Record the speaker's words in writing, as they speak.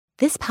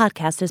This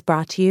podcast is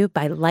brought to you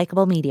by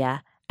Likeable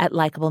Media. At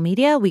Likeable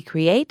Media, we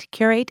create,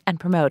 curate, and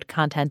promote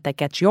content that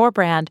gets your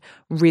brand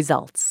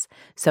results.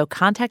 So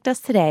contact us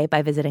today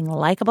by visiting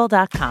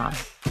Likeable.com.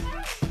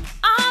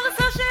 All the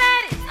social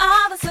ladies,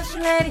 all the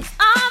social ladies,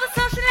 all the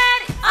social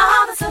ladies,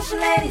 all the social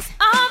ladies,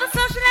 all the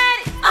social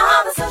ladies,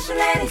 all the social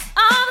ladies,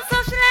 all the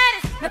social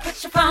ladies. Now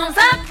put your phones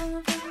up.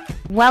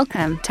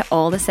 Welcome to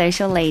All the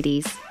Social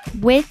Ladies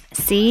with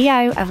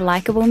CEO of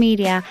Likeable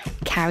Media,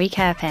 Carrie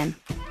Kerpen.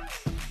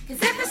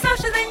 Cause if you're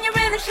social, then you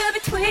really should be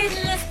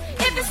tweeting this.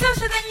 If you're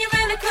social, then you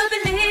really could be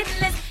leading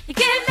this. You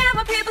get mad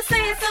when people say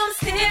it's so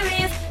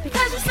mysterious.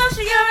 Because you're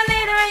social, you're a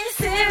leader and you're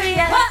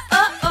serious. Oh,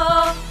 oh,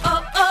 oh,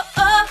 oh, oh,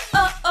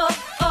 oh, oh,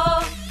 oh,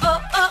 oh,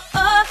 oh,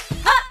 oh,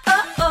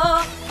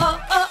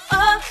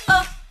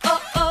 oh,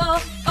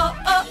 oh,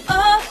 oh,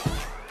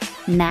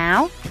 oh.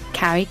 Now,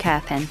 Carrie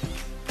Kerpen.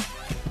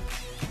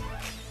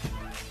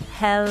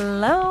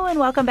 Hello and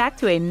welcome back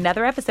to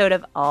another episode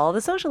of All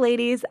the Social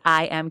Ladies.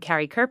 I am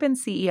Carrie Kerpen,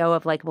 CEO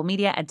of Likeable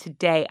Media, and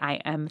today I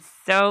am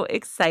so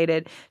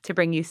excited to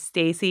bring you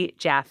Stacey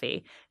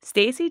Jaffe.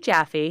 Stacey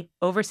Jaffe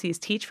oversees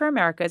Teach for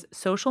America's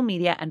social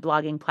media and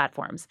blogging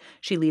platforms.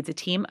 She leads a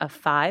team of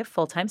 5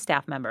 full-time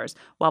staff members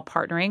while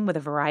partnering with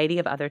a variety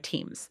of other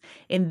teams.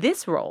 In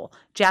this role,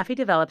 Jaffe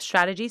develops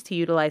strategies to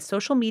utilize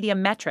social media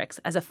metrics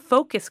as a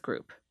focus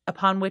group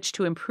upon which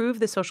to improve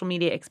the social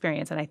media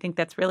experience. And I think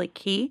that's really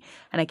key,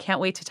 and I can't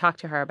wait to talk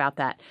to her about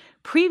that.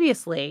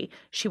 Previously,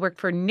 she worked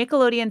for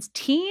Nickelodeon's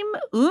Team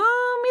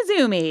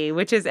Umizoomi,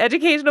 which is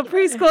educational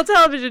preschool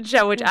television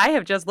show, which I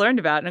have just learned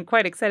about and I'm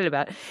quite excited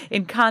about,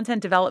 in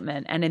content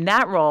development. And in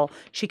that role,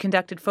 she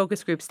conducted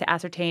focus groups to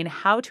ascertain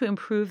how to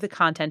improve the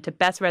content to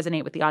best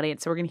resonate with the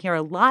audience. So we're going to hear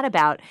a lot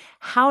about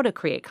how to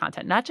create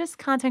content, not just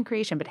content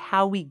creation, but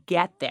how we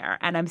get there.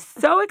 And I'm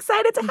so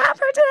excited to have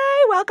her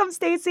today. Welcome,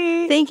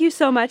 Stacey. Thank you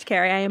so much,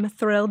 Carrie. I am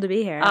thrilled to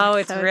be here. Oh,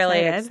 it's so really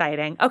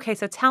exciting. Okay,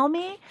 so tell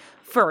me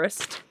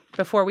first,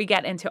 before we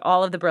get into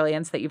all of the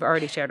brilliance that you've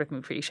already shared with me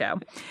pre-show,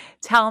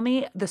 tell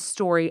me the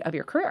story of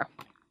your career.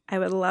 I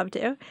would love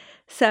to.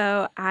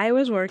 So I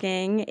was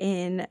working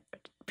in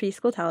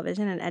preschool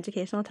television and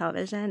educational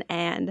television,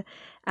 and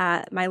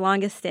my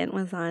longest stint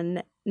was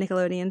on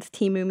Nickelodeon's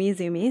Team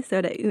Umizoomi.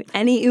 So to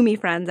any Umi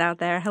friends out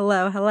there,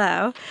 hello.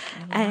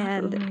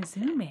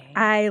 Umizoomi.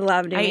 I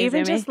loved Umizoomi. I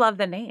even just love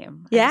the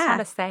name. Yeah. I just want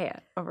to say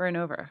it over and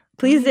over.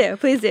 Please do.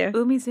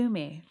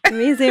 Umizoomi.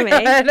 Umizoomi.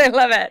 I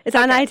love it. It's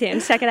on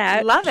iTunes. Check it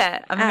out. Love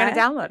it. I'm going to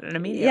download it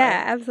immediately.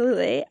 Yeah,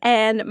 absolutely.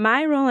 And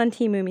my role on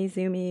Team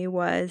Umizoomi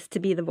was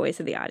to be the voice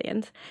of the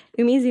audience.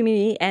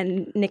 Umizoomi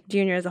and Nick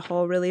Jr. as a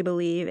whole really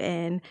believe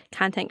in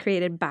content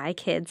created by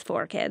kids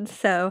for kids.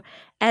 So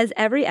as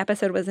every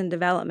episode was in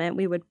development,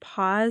 we would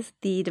pause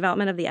the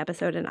development of the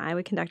episode and I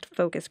would conduct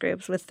focus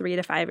groups with 3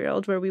 to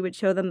 5-year-olds where we would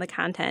show them the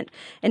content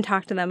and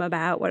talk to them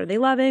about what are they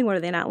loving, what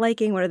are they not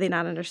liking, what are they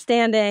not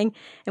understanding.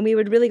 And we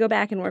would really go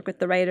back and work with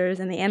the writers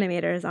and the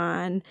animators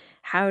on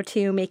how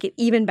to make it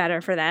even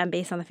better for them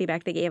based on the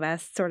feedback they gave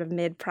us sort of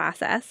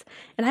mid-process.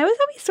 And I was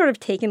always sort of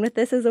taken with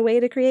this as a way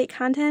to create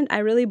content. I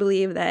really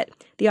believe that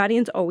the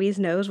audience always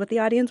knows what the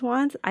audience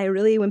wants.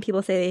 When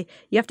people say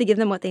you have to give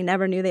them what they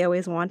never knew they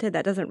always wanted,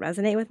 that doesn't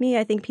resonate with me.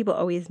 I think people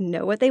always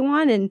know what they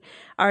want, and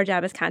our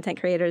job as content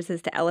creators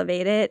is to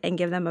elevate it and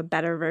give them a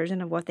better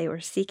version of what they were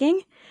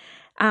seeking.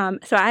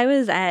 So I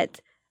was at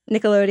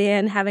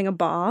Nickelodeon having a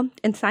ball,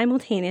 and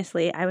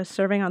simultaneously I was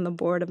serving on the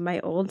board of my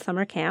old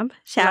summer camp.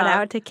 Shout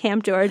out to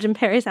Camp George in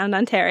Parry Sound,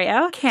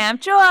 Ontario. Camp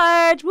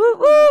George! Woo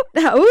woo!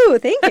 Ooh,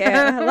 thank you.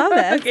 I love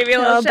this. I'll give you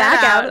a little back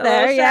shout out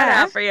there. Shout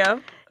out for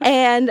you.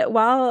 And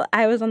while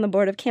I was on the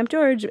board of Camp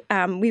George,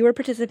 we were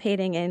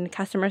participating in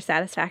customer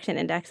satisfaction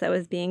index that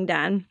was being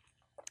done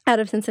out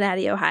of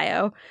Cincinnati,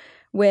 Ohio,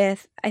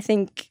 with, I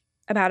think,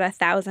 about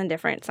 1,000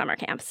 different summer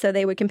camps. So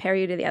they would compare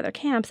you to the other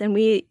camps. And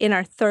we, in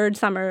our 3rd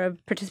summer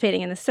of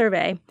participating in the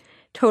survey,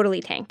 totally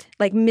tanked,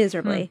 like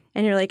miserably.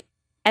 And you're like,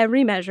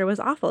 every measure was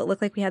awful. It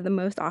looked like we had the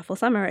most awful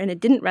summer, and it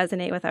didn't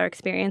resonate with our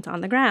experience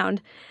on the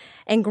ground.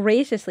 And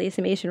graciously,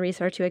 Summation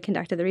Research, who had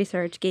conducted the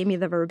research, gave me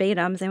the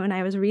verbatims. And when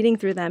I was reading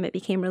through them, it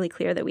became really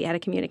clear that we had a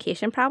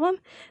communication problem,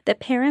 that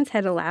parents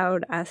had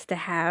allowed us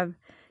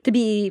to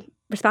be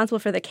responsible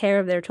for the care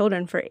of their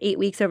children for 8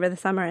 weeks over the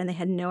summer, and they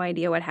had no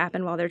idea what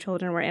happened while their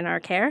children were in our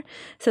care.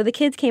 So the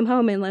kids came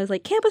home and was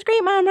like, "Camp was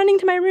great, Mom, running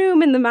to my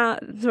room." And the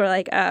moms were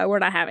like, "We're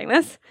not having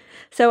this."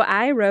 So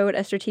I wrote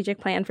a strategic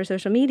plan for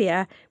social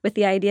media with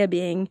the idea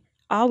being,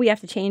 all we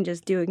have to change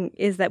is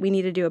that we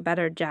need to do a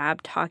better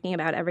job talking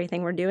about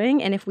everything we're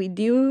doing. And if we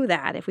do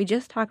that, if we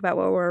just talk about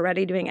what we're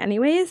already doing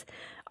anyways,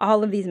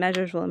 all of these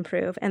measures will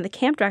improve. And the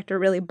camp director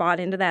really bought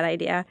into that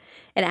idea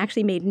and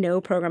actually made no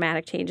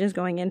programmatic changes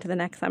going into the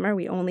next summer.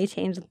 We only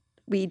changed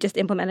we just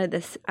implemented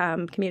this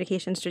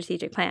communication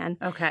strategic plan.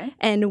 Okay.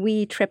 And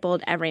we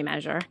tripled every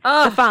measure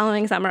Oh. the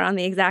following summer on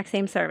the exact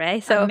same survey.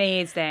 So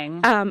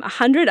amazing.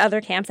 100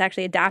 other camps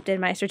actually adopted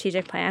my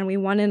strategic plan. We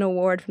won an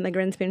award from the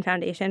Grinspoon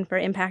Foundation for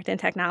Impact in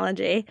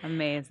Technology.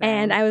 Amazing.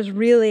 And I was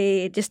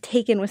really just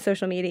taken with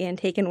social media and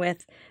taken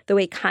with the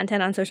way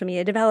content on social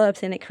media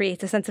develops, and it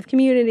creates a sense of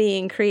community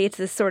and creates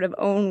this sort of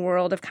own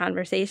world of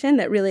conversation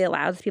that really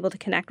allows people to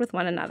connect with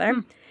one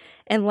another.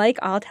 And like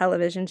all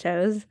television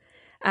shows,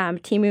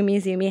 Team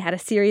Umizoomi had a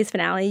series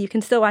finale. You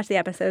can still watch the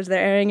episodes.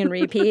 They're airing in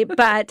repeat,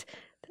 but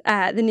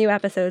the new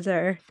episodes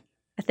are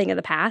a thing of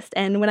the past.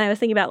 And when I was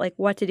thinking about like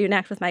what to do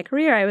next with my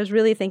career, I was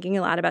really thinking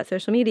a lot about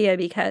social media,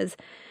 because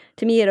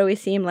to me it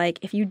always seemed like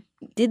if you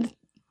did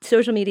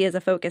social media as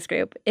a focus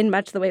group, in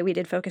much the way we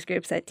did focus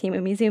groups at Team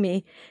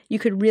Umizoomi, you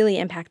could really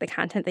impact the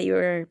content that you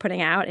were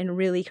putting out and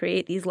really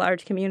create these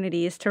large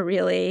communities to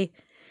really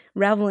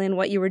revel in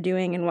what you were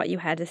doing and what you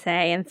had to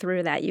say, and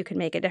through that you could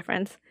make a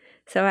difference.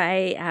 So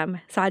I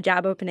saw a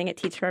job opening at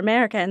Teach for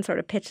America and sort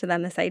of pitched to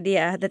them this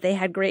idea that they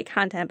had great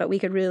content, but we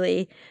could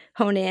really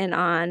hone in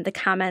on the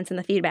comments and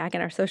the feedback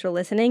in our social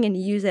listening and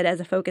use it as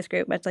a focus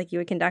group, much like you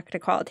would conduct a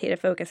qualitative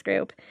focus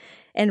group,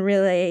 and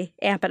really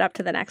amp it up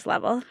to the next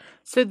level.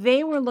 So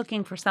they were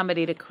looking for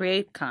somebody to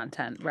create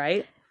content,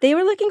 right? They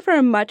were looking for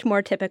a much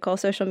more typical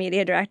social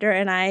media director,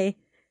 and I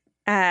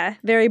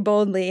very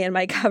boldly in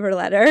my cover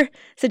letter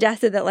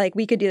suggested that like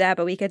we could do that,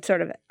 but we could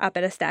sort of up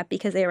it a step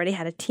because they already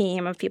had a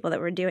team of people that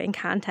were doing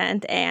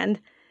content,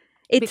 and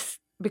it's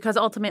because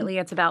ultimately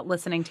it's about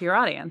listening to your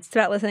audience. It's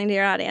about listening to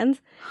your audience.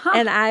 Huh.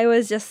 And I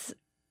was just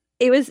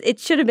it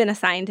should have been a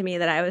sign to me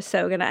that I was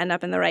so going to end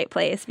up in the right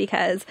place,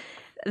 because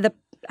the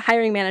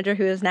hiring manager,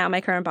 who is now my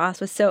current boss,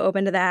 was so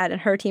open to that,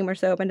 and her team were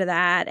so open to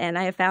that. And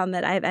I have found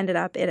that I've ended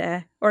up in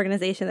an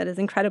organization that is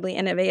incredibly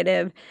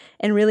innovative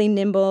and really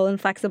nimble and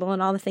flexible and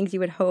all the things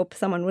you would hope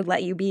someone would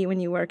let you be when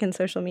you work in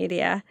social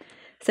media.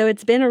 So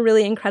it's been a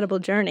really incredible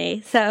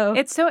journey. So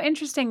it's so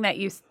interesting that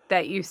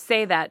you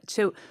say that.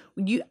 So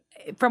you,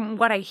 from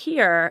what I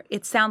hear,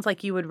 it sounds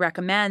like you would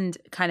recommend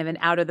kind of an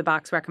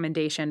out-of-the-box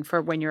recommendation for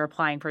when you're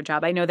applying for a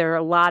job. I know there are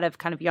a lot of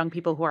kind of young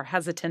people who are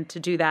hesitant to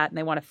do that, and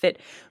they want to fit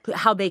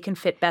how they can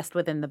fit best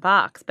within the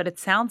box. But it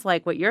sounds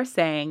like what you're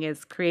saying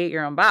is create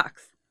your own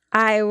box.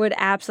 I would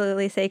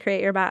absolutely say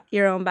create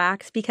your own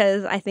box,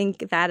 because I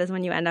think that is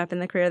when you end up in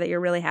the career that you're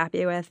really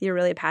happy with, you're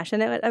really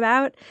passionate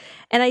about.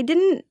 And I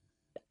didn't,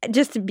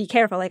 just to be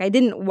careful, like I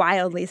didn't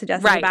wildly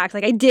suggest a box.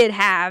 Like I did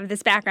have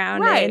this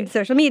background in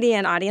social media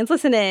and audience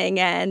listening,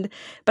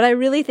 but I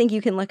really think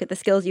you can look at the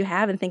skills you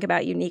have and think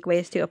about unique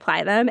ways to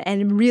apply them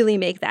and really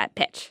make that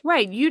pitch.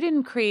 Right. You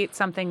didn't create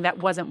something that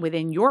wasn't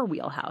within your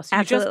wheelhouse. You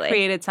Absolutely. just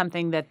created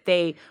something that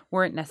they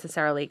weren't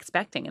necessarily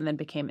expecting and then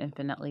became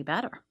infinitely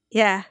better.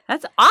 Yeah.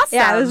 That's awesome.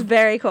 Yeah, it was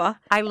very cool.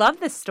 I love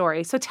this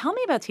story. So tell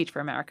me about Teach for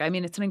America. I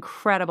mean, it's an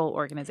incredible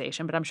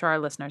organization, but I'm sure our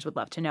listeners would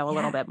love to know a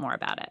little bit more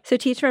about it. So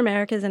Teach for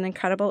America is an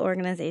incredible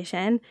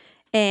organization,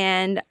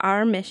 and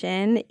our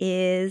mission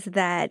is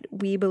that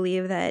we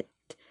believe that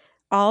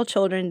all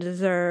children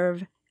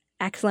deserve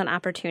excellent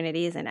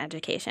opportunities in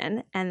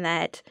education, and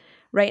that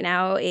right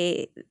now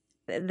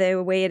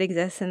the way it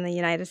exists in the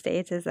United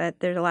States is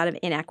that there's a lot of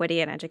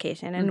inequity in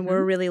education, and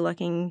we're really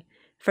looking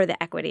for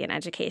the equity in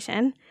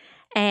education.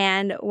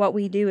 And what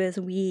we do is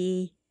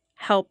we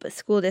help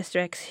school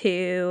districts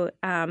who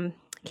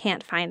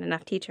can't find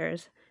enough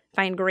teachers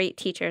find great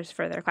teachers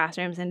for their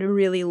classrooms in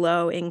really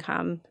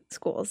low-income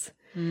schools.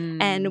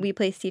 And we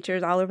place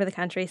teachers all over the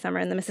country. Some are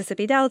in the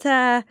Mississippi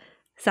Delta,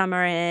 some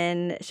are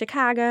in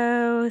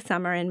Chicago,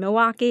 some are in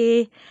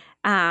Milwaukee,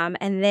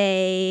 and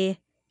they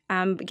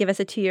give us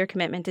a 2-year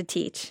commitment to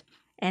teach.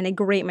 And a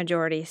great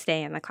majority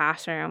stay in the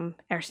classroom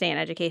or stay in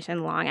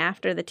education long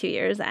after the 2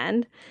 years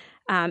end.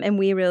 And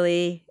we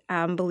really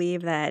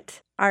believe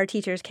that our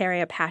teachers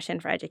carry a passion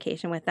for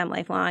education with them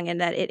lifelong,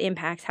 and that it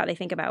impacts how they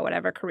think about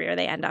whatever career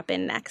they end up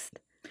in next.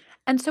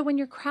 And so when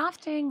you're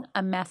crafting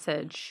a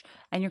message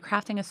and you're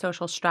crafting a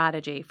social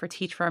strategy for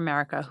Teach for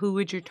America, who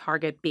would your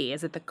target be?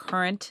 Is it the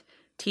current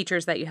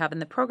teachers that you have in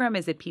the program?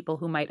 Is it people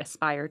who might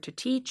aspire to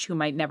teach, who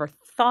might never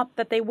thought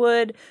that they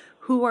would?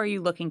 Who are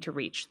you looking to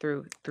reach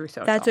through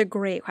social? That's a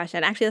great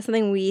question. Actually, that's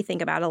something we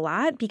think about a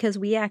lot, because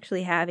we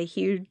actually have a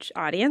huge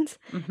audience,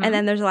 and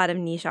then there's a lot of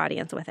niche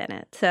audience within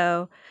it.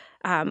 So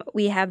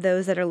we have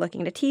those that are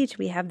looking to teach.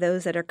 We have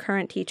those that are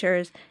current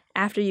teachers.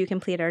 After you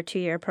complete our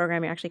 2-year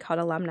program, you're actually called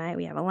alumni.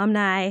 We have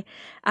alumni.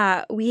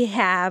 We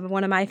have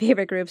one of my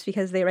favorite groups,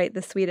 because they write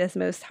the sweetest,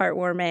 most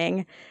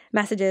heartwarming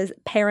messages.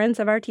 Parents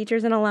of our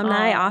teachers and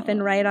alumni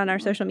often write on our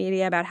social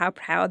media about how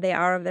proud they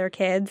are of their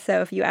kids.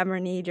 So if you ever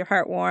need your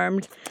heart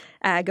warmed,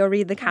 go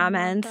read the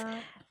comments.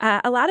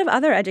 A lot of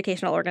other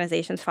educational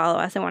organizations follow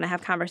us and want to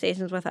have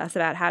conversations with us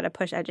about how to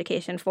push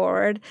education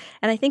forward.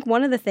 And I think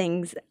one of the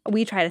things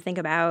we try to think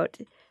about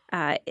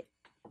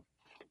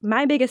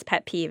my biggest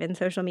pet peeve in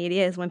social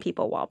media is when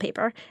people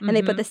wallpaper and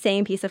they put the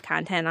same piece of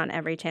content on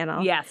every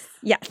channel. Yes.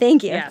 Yeah,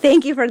 thank you. Yes.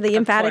 Thank you for the Of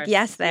emphatic course.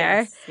 yes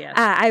there. Yes.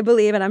 I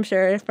believe, and I'm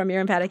sure from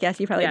your emphatic yes,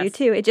 you probably do Yes.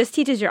 too. It just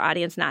teaches your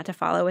audience not to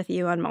follow with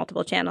you on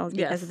multiple channels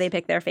because Yes. they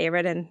pick their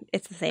favorite and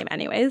it's the same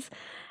anyways.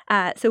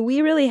 So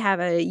we really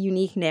have a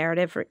unique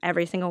narrative for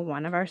every single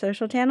one of our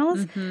social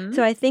channels.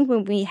 So I think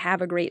when we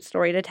have a great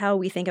story to tell,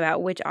 we think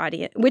about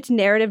which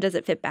narrative does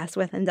it fit best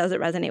with and does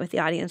it resonate with the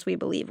audience we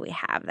believe we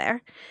have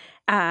there.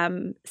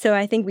 So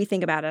I think we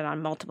think about it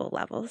on multiple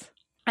levels.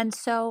 And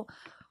so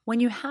when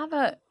you have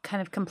a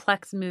kind of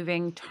complex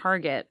moving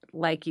target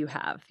like you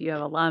have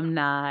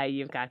alumni,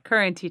 you've got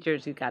current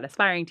teachers, you've got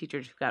aspiring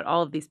teachers, you've got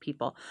all of these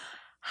people,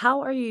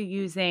 how are you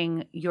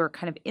using your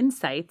kind of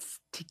insights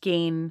to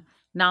gain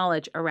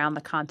knowledge around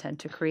the content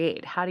to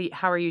create? How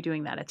are you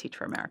doing that at Teach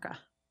for America?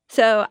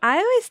 So I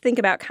always think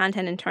about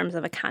content in terms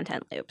of a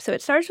content loop. So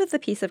it starts with the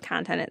piece of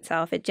content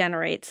itself. It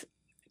generates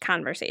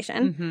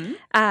conversation.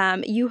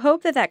 You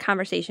hope that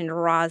conversation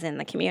draws in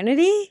the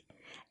community.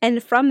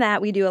 And from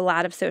that, we do a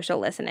lot of social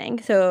listening.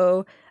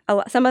 So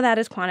some of that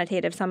is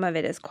quantitative, some of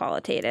it is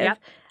qualitative.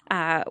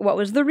 Yep. What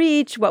was the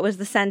reach? What was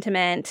the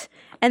sentiment?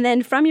 And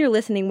then from your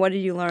listening, what did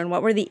you learn?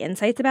 What were the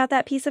insights about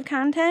that piece of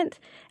content?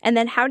 And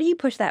then how do you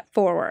push that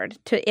forward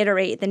to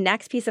iterate the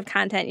next piece of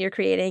content you're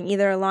creating,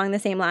 either along the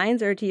same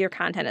lines or to your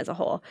content as a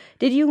whole?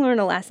 Did you learn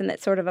a lesson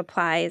that sort of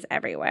applies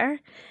everywhere?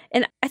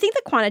 And I think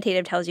the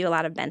quantitative tells you a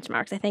lot of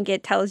benchmarks. I think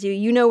it tells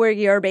you know where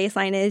your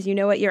baseline is, you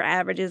know what your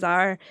averages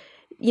are.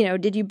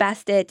 Did you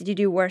best it? Did you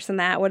do worse than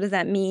that? What does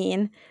that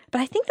mean? But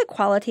I think the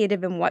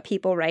qualitative and what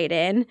people write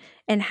in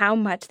and how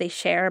much they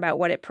share about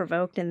what it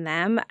provoked in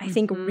them, I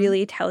think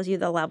really tells you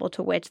the level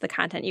to which the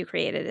content you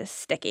created is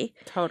sticky.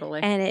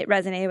 Totally. And it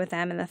resonated with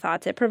them and the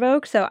thoughts it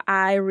provoked. So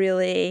I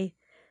really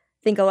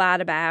think a lot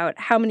about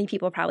how many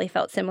people probably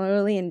felt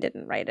similarly and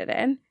didn't write it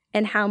in.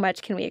 And how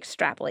much can we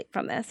extrapolate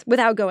from this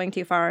without going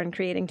too far and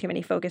creating too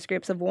many focus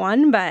groups of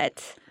one,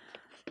 but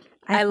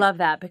I love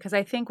that because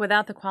I think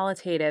without the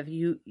qualitative,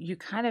 you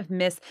kind of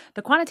miss –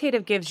 the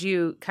quantitative gives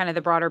you kind of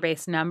the broader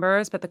base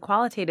numbers, but the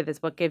qualitative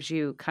is what gives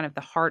you kind of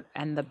the heart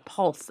and the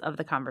pulse of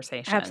the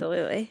conversation.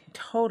 Absolutely.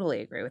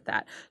 Totally agree with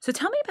that. So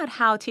tell me about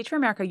how Teach for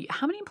America –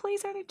 how many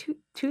employees are there?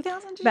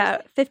 2,000?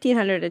 About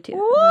 1,500 to 2,000.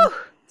 Woo!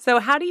 So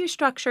how do you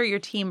structure your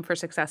team for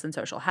success in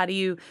social? How do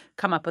you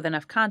come up with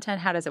enough content?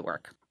 How does it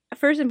work?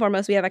 First and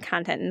foremost, we have a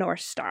content North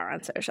Star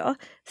on social.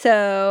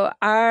 So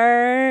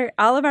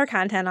all of our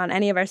content on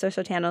any of our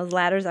social channels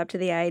ladders up to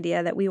the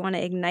idea that we want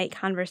to ignite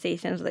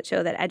conversations that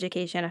show that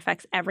education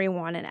affects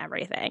everyone and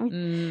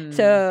everything.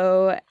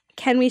 So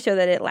can we show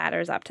that it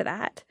ladders up to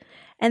that?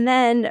 And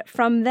then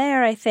from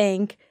there, I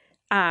think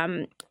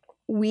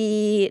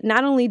we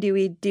not only do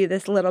we do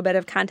this little bit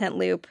of content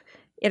loop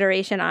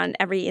iteration on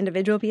every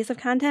individual piece of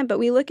content, but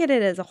we look at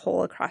it as a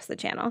whole across the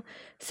channel.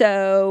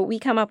 So we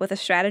come up with a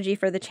strategy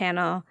for the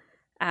channel.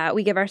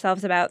 We give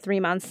ourselves about 3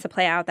 months to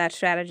play out that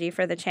strategy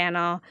for the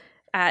channel.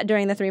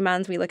 During the 3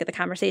 months, we look at the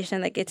conversation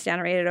that gets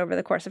generated over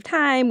the course of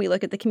time. We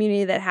look at the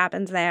community that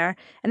happens there.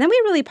 And then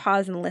we really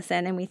pause and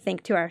listen and we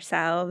think to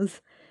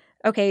ourselves,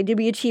 okay, did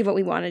we achieve what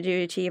we wanted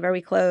to achieve? Are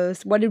we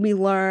close? What did we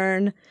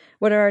learn?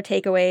 What are our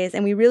takeaways?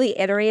 And we really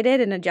iterate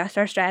it and adjust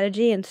our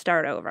strategy and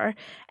start over.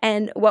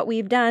 And what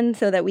we've done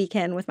so that we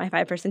can, with my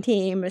 5-person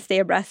team, stay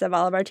abreast of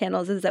all of our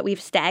channels is that we've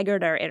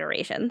staggered our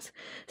iterations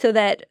so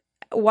that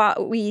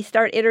while we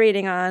start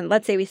iterating on,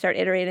 let's say we start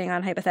iterating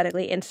on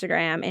hypothetically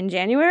Instagram in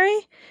January,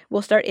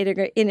 we'll start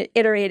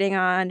iterating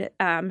on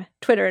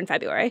Twitter in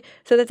February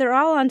so that they're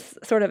all on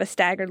sort of a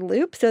staggered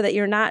loop so that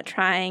you're not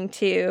trying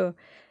to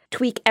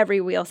tweak every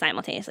wheel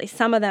simultaneously.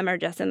 Some of them are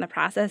just in the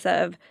process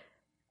of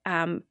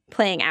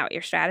playing out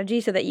your strategy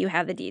so that you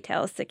have the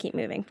details to keep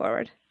moving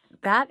forward.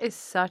 That is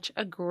such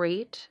a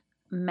great,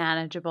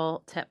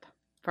 manageable tip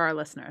for our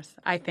listeners.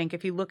 I think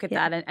if you look at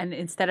that and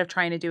instead of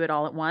trying to do it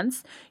all at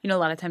once, a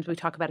lot of times we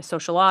talk about a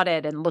social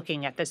audit and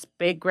looking at this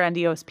big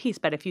grandiose piece,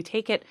 but if you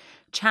take it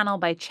channel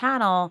by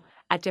channel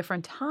at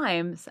different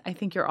times, I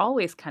think you're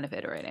always kind of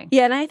iterating.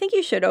 Yeah, and I think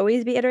you should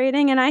always be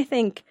iterating, and I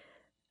think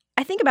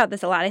about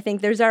this a lot. I think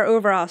there's our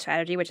overall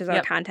strategy, which is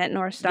our content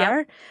North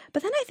Star.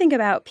 But then I think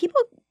about people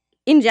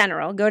in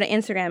general go to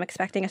Instagram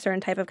expecting a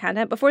certain type of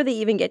content before they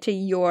even get to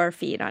your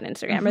feed on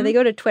Instagram, or they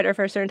go to Twitter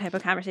for a certain type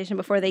of conversation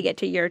before they get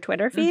to your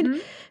Twitter feed.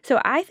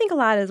 So I think a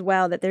lot as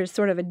well that there's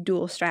sort of a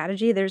dual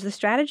strategy. There's the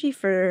strategy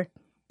for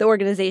the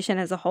organization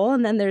as a whole,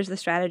 and then there's the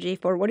strategy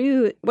for what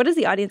does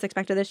the audience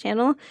expect of this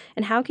channel,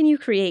 and how can you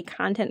create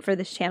content for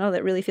this channel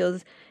that really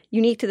feels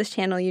unique to this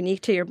channel,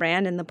 unique to your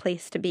brand and the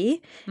place to be.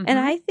 And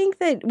I think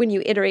that when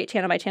you iterate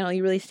channel by channel,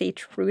 you really stay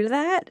true to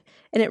that.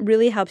 And it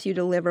really helps you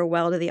deliver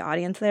well to the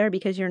audience there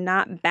because you're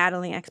not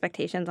battling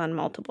expectations on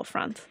multiple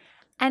fronts.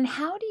 And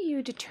how do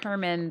you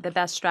determine the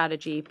best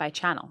strategy by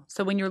channel?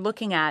 So when you're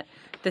looking at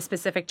the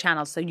specific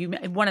channels, so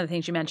one of the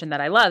things you mentioned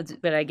that I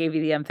loved, that I gave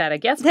you the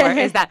emphatic yes for,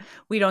 is that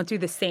we don't do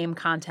the same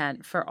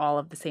content for all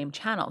of the same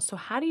channels. So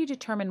how do you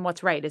determine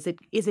what's right? Is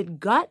it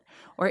gut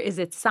or is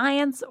it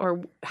science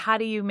or how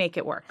do you make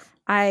it work?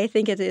 I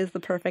think it is the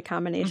perfect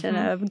combination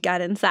of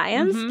gut and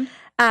science. Mhm.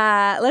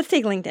 Let's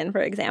take LinkedIn,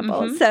 for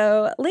example.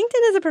 So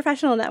LinkedIn is a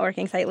professional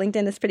networking site.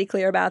 LinkedIn is pretty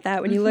clear about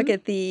that. When you look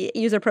at the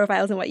user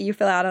profiles and what you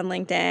fill out on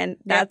LinkedIn,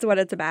 that's what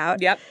it's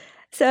about. Yep.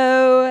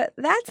 So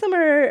that's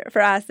somewhere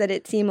for us that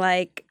it seemed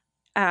like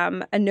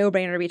a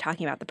no-brainer to be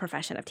talking about the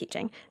profession of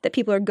teaching, that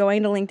people are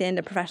going to LinkedIn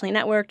to professionally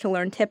network, to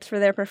learn tips for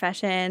their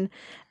profession,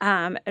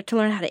 to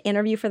learn how to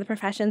interview for the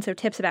profession. So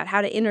tips about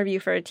how to interview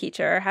for a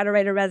teacher, how to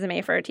write a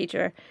resume for a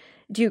teacher,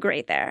 do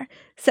great there.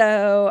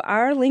 So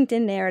our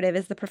LinkedIn narrative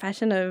is the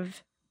profession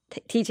of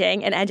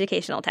teaching and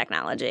educational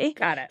technology.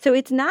 Got it. So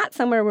it's not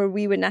somewhere where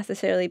we would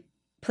necessarily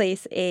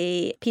place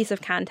a piece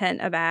of content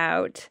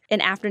about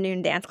an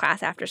afternoon dance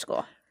class after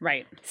school.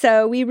 Right.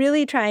 So we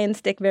really try and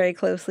stick very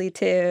closely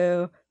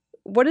to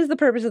what is the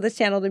purpose of this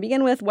channel to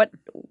begin with?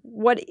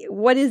 What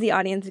is the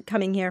audience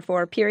coming here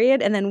for,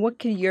 period? And then what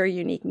could your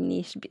unique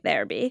niche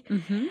there be?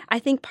 I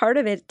think part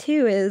of it,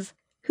 too, is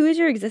who is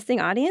your existing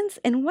audience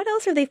and what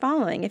else are they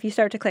following if you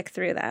start to click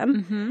through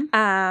them?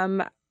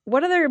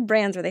 What other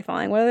brands are they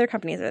following? What other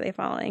companies are they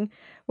following?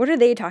 What are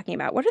they talking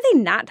about? What are they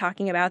not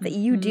talking about that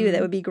you do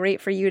that would be great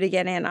for you to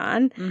get in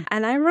on?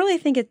 And I really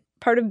think it's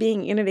part of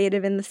being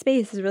innovative in the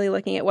space is really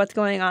looking at what's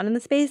going on in the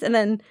space and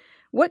then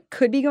what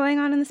could be going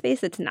on in the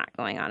space that's not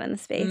going on in the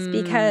space.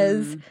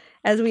 Because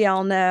as we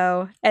all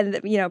know, and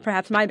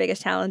perhaps my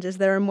biggest challenge is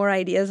there are more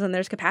ideas than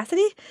there's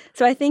capacity.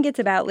 So I think it's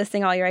about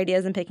listing all your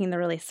ideas and picking the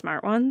really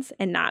smart ones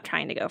and not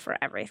trying to go for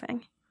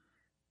everything.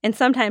 And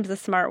sometimes the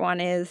smart one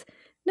is,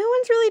 no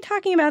one's really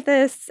talking about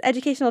this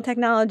educational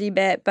technology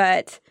bit,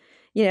 but,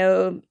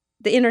 the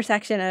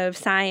intersection of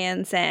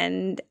science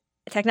and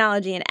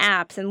technology and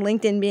apps and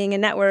LinkedIn being a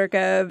network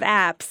of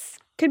apps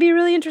could be a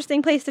really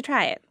interesting place to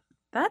try it.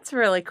 That's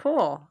really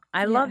cool.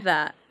 I love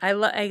that. I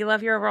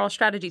love your overall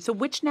strategy. So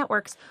which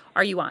networks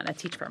are you on at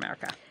Teach for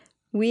America?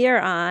 We are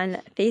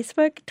on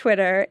Facebook,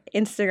 Twitter,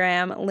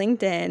 Instagram,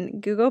 LinkedIn,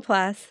 Google+,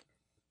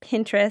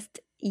 Pinterest,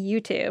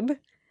 YouTube.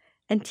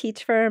 And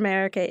Teach for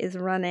America is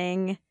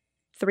running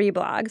 3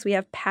 blogs. We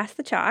have Pass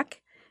the Chalk,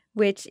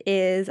 which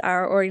is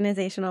our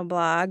organizational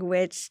blog,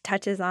 which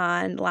touches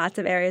on lots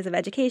of areas of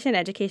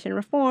education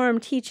reform,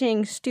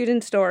 teaching,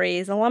 student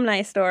stories,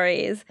 alumni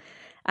stories,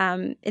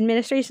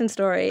 administration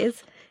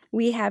stories.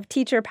 We have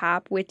Teacher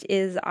Pop, which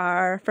is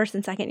our first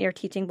and second year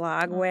teaching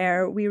blog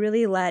where we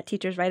really let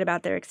teachers write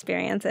about their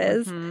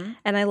experiences.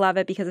 And I love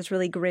it because it's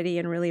really gritty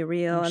and really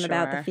real and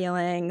about the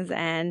feelings,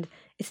 and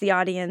it's the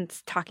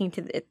audience talking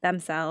to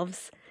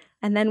themselves.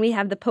 And then we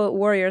have the Poet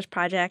Warriors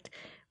Project,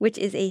 which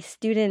is a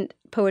student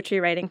poetry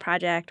writing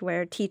project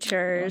where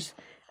teachers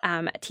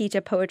teach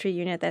a poetry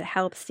unit that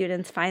helps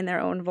students find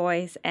their own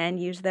voice and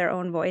use their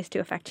own voice to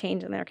affect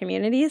change in their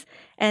communities.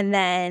 And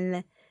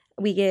then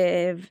we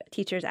give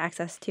teachers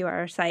access to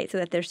our site so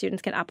that their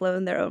students can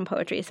upload their own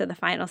poetry. So the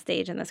final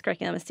stage in this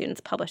curriculum is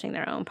students publishing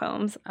their own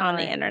poems on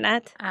the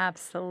internet.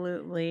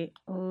 Absolutely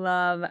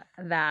love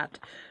that.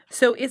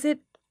 So is it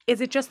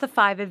just the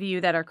 5 of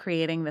you that are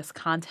creating this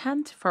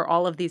content for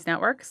all of these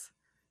networks?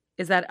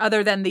 Is that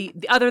other than the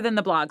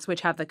blogs,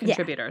 which have the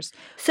contributors?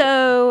 Yeah.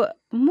 So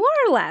more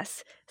or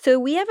less. So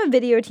we have a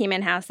video team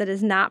in-house that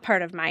is not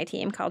part of my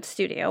team called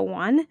Studio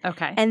One.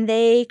 Okay. And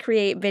they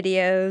create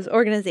videos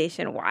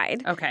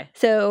organization-wide. Okay.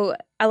 So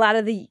all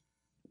of the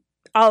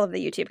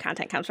YouTube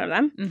content comes from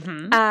them,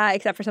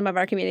 except for some of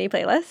our community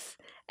playlists.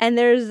 And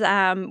there's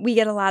we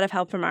get a lot of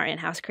help from our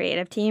in-house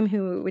creative team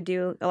who would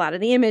do a lot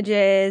of the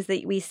images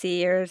that we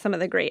see or some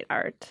of the great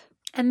art.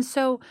 And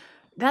so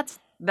that's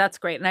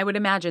great. And I would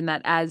imagine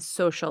that as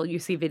you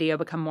see video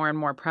become more and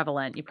more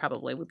prevalent, you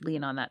probably would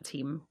lean on that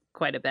team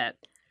quite a bit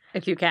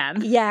if you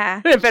can.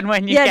 Yeah. If and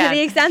when you can. Yeah, to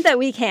the extent that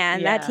we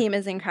can. Yeah. That team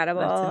is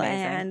incredible. That's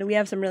amazing. And we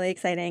have some really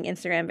exciting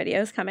Instagram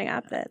videos coming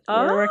up that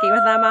we're working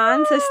with them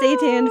on. So stay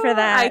tuned for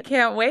that. I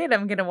can't wait.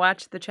 I'm going to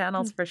watch the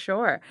channels for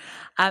sure.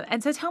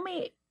 And so tell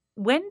me,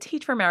 when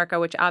Teach for America,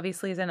 which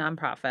obviously is a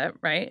nonprofit,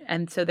 right?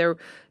 And so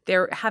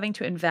they're having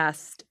to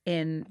invest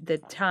in the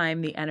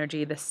time, the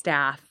energy, the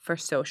staff for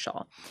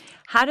social.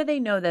 How do they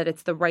know that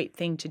it's the right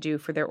thing to do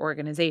for their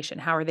organization?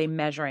 How are they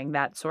measuring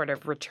that sort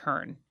of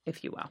return,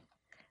 if you will?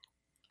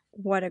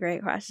 What a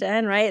great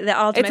question, right? The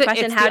ultimate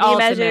question, how do you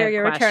measure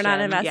your return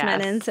on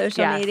investment in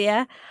social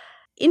media?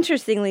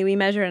 Interestingly, we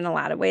measure in a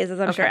lot of ways, as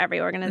I'm sure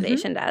every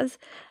organization does.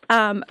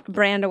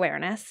 Brand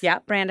awareness,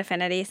 brand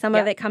affinity. Some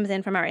of it comes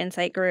in from our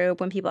insight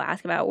group when people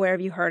ask about where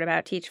have you heard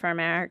about Teach for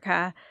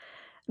America.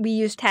 We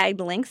use tagged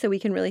links so we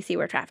can really see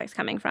where traffic's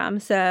coming from.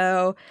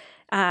 So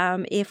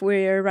if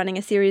we're running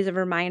a series of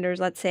reminders,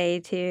 let's say,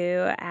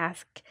 to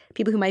ask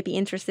people who might be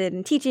interested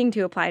in teaching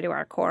to apply to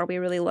our core, we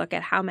really look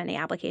at how many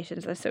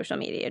applications does social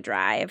media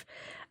drive.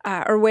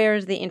 Or where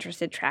is the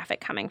interested traffic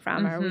coming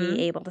from? Are we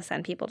able to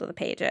send people to the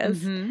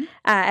pages?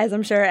 As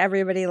I'm sure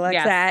everybody looks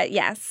at.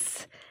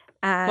 Yes.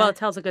 Well, it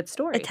tells a good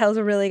story. It tells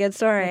a really good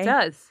story. It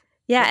does.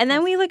 Yeah, and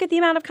then we look at the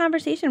amount of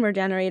conversation we're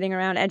generating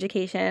around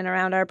education,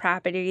 around our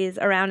properties,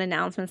 around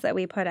announcements that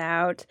we put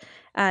out.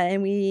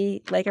 And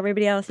we, like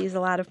everybody else, use a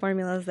lot of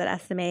formulas that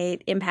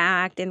estimate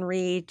impact and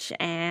reach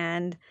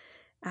and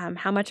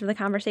how much of the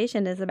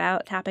conversation is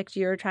about topics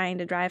you're trying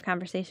to drive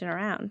conversation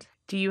around.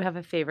 Do you have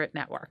a favorite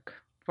network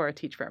for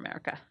Teach for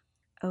America?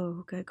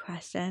 Oh, good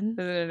question.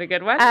 Isn't it a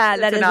good one? That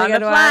It's is an a on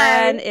good the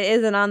fly. one. It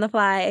is an on the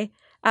fly.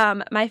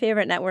 My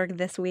favorite network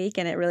this week,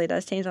 and it really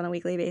does change on a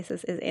weekly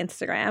basis, is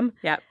Instagram.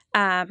 Yep.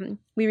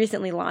 We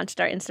recently launched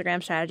our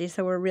Instagram strategy,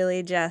 so we're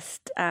really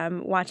just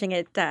watching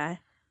it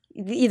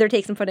either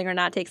take some footing or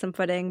not take some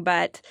footing.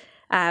 But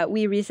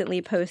we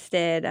recently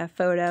posted a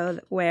photo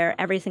where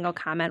every single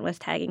comment was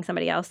tagging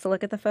somebody else to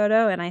look at the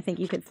photo, and I think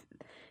you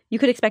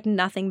could expect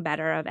nothing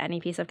better of any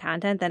piece of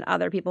content than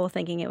other people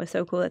thinking it was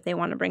so cool that they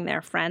want to bring their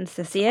friends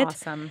to see it.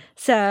 Awesome.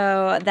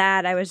 So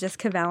that I was just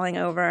cavelling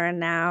over, and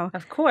now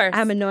Of course.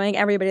 I'm annoying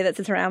everybody that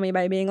sits around me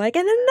by being like,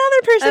 and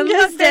another person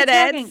just did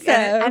it. So.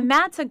 And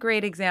that's a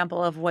great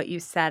example of what you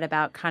said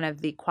about kind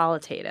of the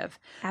qualitative.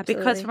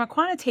 Absolutely. Because from a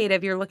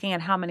quantitative, you're looking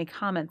at how many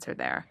comments are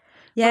there.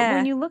 Yeah. But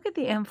when you look at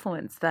the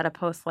influence that a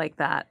post like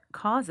that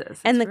causes.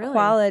 And the it's really,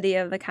 quality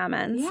of the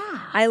comments. Yeah.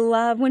 I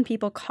love when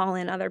people call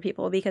in other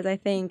people because I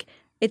think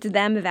it's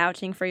them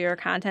vouching for your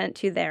content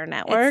to their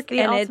network. It's the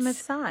and ultimate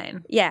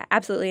sign. Yeah,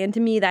 absolutely. And to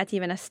me, that's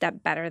even a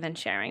step better than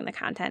sharing the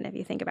content. If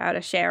you think about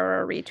a share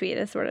or a retweet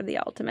as sort of the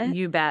ultimate.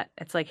 You bet.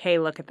 It's like, hey,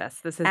 look at this.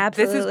 This is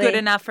Absolutely. good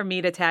enough for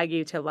me to tag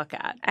you to look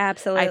at.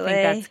 Absolutely. I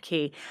think that's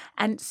key.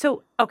 And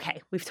so,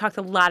 okay, we've talked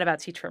a lot about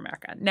Teach for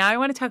America. Now I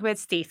want to talk about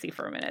Stacey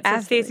for a minute. So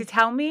Absolutely. Stacey,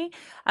 tell me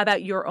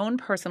about your own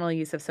personal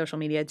use of social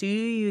media. Do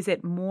you use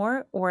it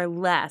more or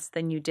less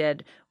than you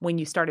did when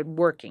you started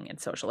working in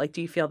social? Like,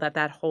 do you feel that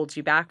holds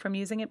you back from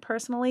using it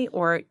personally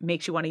or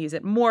makes you want to use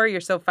it more?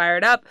 You're so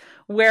fired up.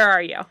 Where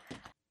are you?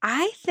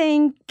 I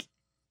think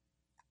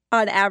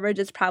on average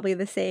it's probably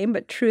the same,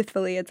 but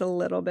truthfully it's a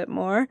little bit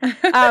more.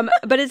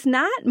 But it's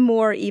not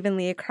more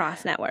evenly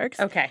across networks.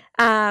 Okay.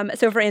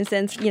 So for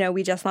instance,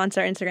 we just launched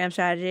our Instagram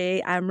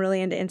strategy. I'm really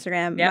into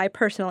Instagram. Yep. My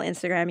personal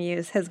Instagram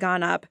use has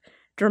gone up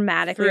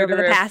dramatically Through over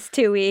the the roof. past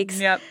 2 weeks.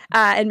 Yep.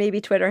 And maybe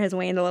Twitter has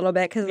waned a little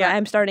bit because Yep.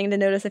 I'm starting to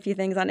notice a few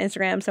things on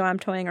Instagram. So I'm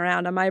toying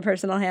around on my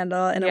personal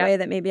handle in a Yep. way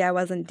that maybe I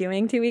wasn't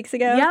doing 2 weeks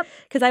ago. Yep.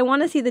 Because I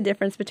want to see the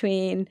difference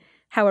between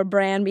how a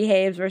brand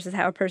behaves versus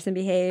how a person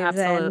behaves.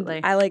 Absolutely.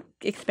 And I like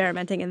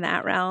experimenting in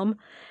that realm.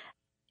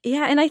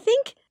 Yeah, and I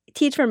think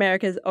Teach for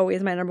America is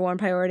always my number one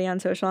priority on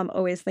social. I'm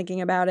always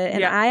thinking about it. And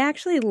Yeah. I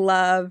actually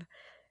love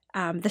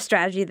the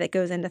strategy that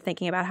goes into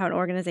thinking about how an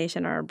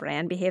organization or a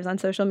brand behaves on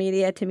social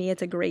media. To me,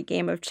 it's a great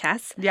game of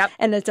chess. Yep.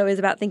 And it's always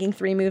about thinking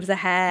 3 moves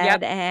ahead.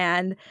 Yep.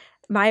 And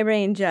my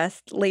brain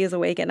just lays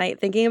awake at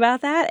night thinking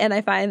about that. And I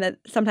find that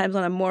sometimes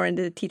when I'm more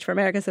into Teach for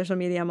America social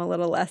media, I'm a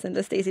little less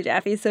into Stacey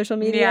Jaffe's social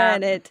media.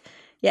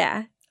 Yeah.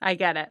 And I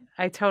get it.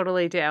 I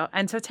totally do.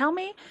 And so tell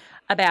me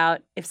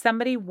about if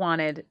somebody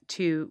wanted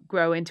to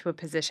grow into a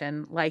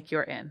position like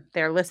you're in.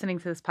 They're listening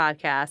to this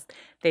podcast.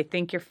 They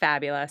think you're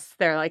fabulous.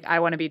 They're like,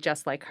 I want to be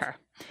just like her.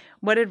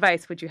 What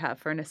advice would you have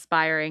for an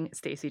aspiring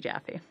Stacey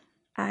Jaffe?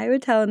 I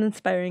would tell an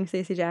inspiring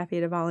Stacey Jaffe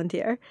to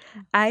volunteer.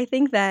 I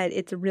think that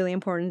it's really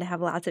important to have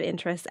lots of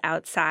interests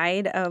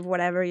outside of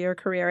whatever your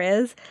career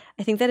is.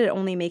 I think that it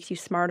only makes you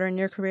smarter in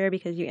your career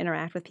because you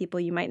interact with people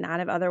you might not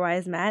have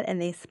otherwise met, and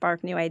they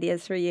spark new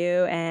ideas for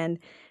you and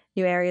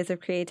new areas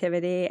of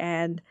creativity.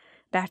 And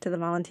back to the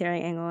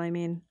volunteering angle, I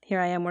mean, here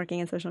I am working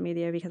in social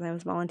media because I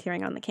was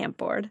volunteering on the camp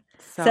board.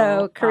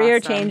 So career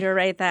awesome. changer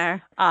right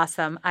there.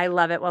 Awesome. I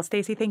love it. Well,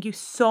 Stacey, thank you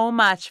so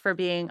much for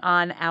being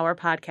on our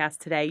podcast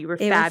today. You were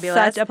It fabulous.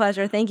 was such a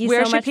pleasure. Thank you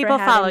Where so should much people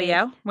for having follow me.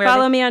 you? Where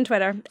Follow me on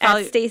Twitter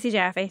Follow- at Stacey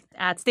Jaffe.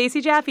 At Stacey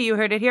Jaffe. You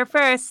heard it here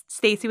first.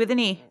 Stacey with an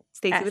E.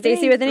 At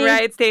Stacey with an E.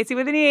 Right, Stacey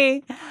with an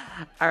E.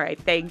 All right,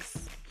 thanks.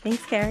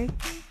 Thanks, Carrie.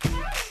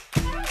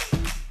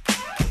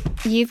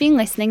 You've been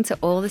listening to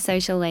All the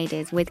Social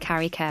Ladies with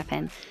Carrie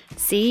Kerpen,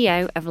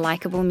 CEO of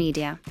Likeable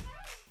Media.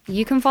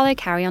 You can follow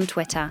Carrie on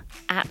Twitter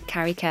at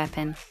Carrie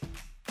Kerpen.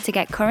 To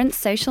get current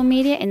social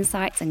media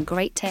insights and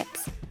great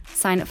tips,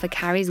 sign up for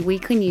Carrie's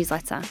weekly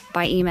newsletter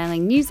by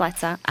emailing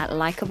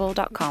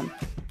newsletter@likeable.com.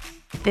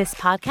 This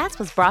podcast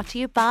was brought to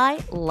you by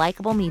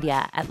Likeable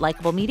Media. At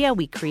Likeable Media,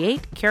 we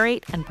create,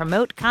 curate, and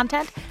promote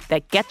content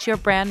that gets your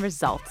brand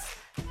results.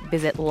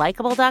 Visit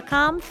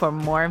likeable.com for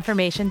more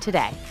information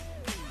today.